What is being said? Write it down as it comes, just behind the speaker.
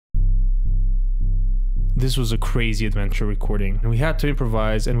This was a crazy adventure recording. We had to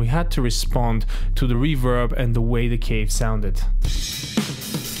improvise and we had to respond to the reverb and the way the cave sounded.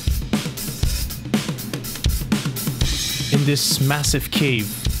 In this massive cave,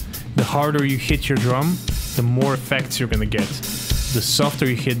 the harder you hit your drum, the more effects you're gonna get. The softer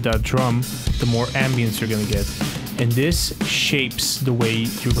you hit that drum, the more ambience you're gonna get. And this shapes the way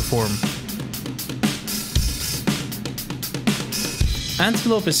you perform.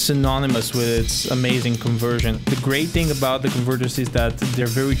 Antelope is synonymous with its amazing conversion. The great thing about the converters is that they're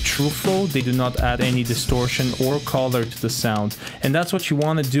very truthful. They do not add any distortion or color to the sound. And that's what you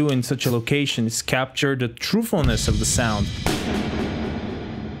want to do in such a location, is capture the truthfulness of the sound.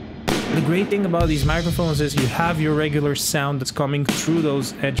 The great thing about these microphones is you have your regular sound that's coming through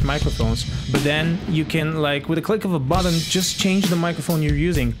those edge microphones, but then you can, like, with a click of a button, just change the microphone you're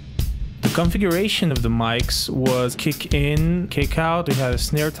using. The configuration of the mics was kick in, kick out, we had a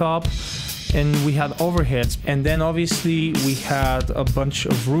snare top, and we had overheads. And then obviously we had a bunch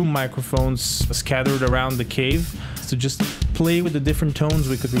of room microphones scattered around the cave to just play with the different tones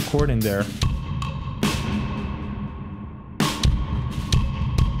we could record in there.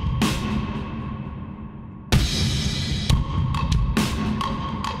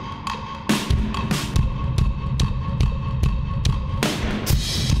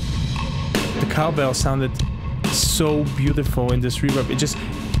 Cowbell sounded so beautiful in this reverb. It just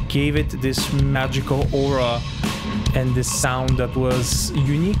gave it this magical aura and this sound that was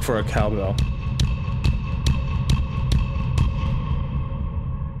unique for a cowbell.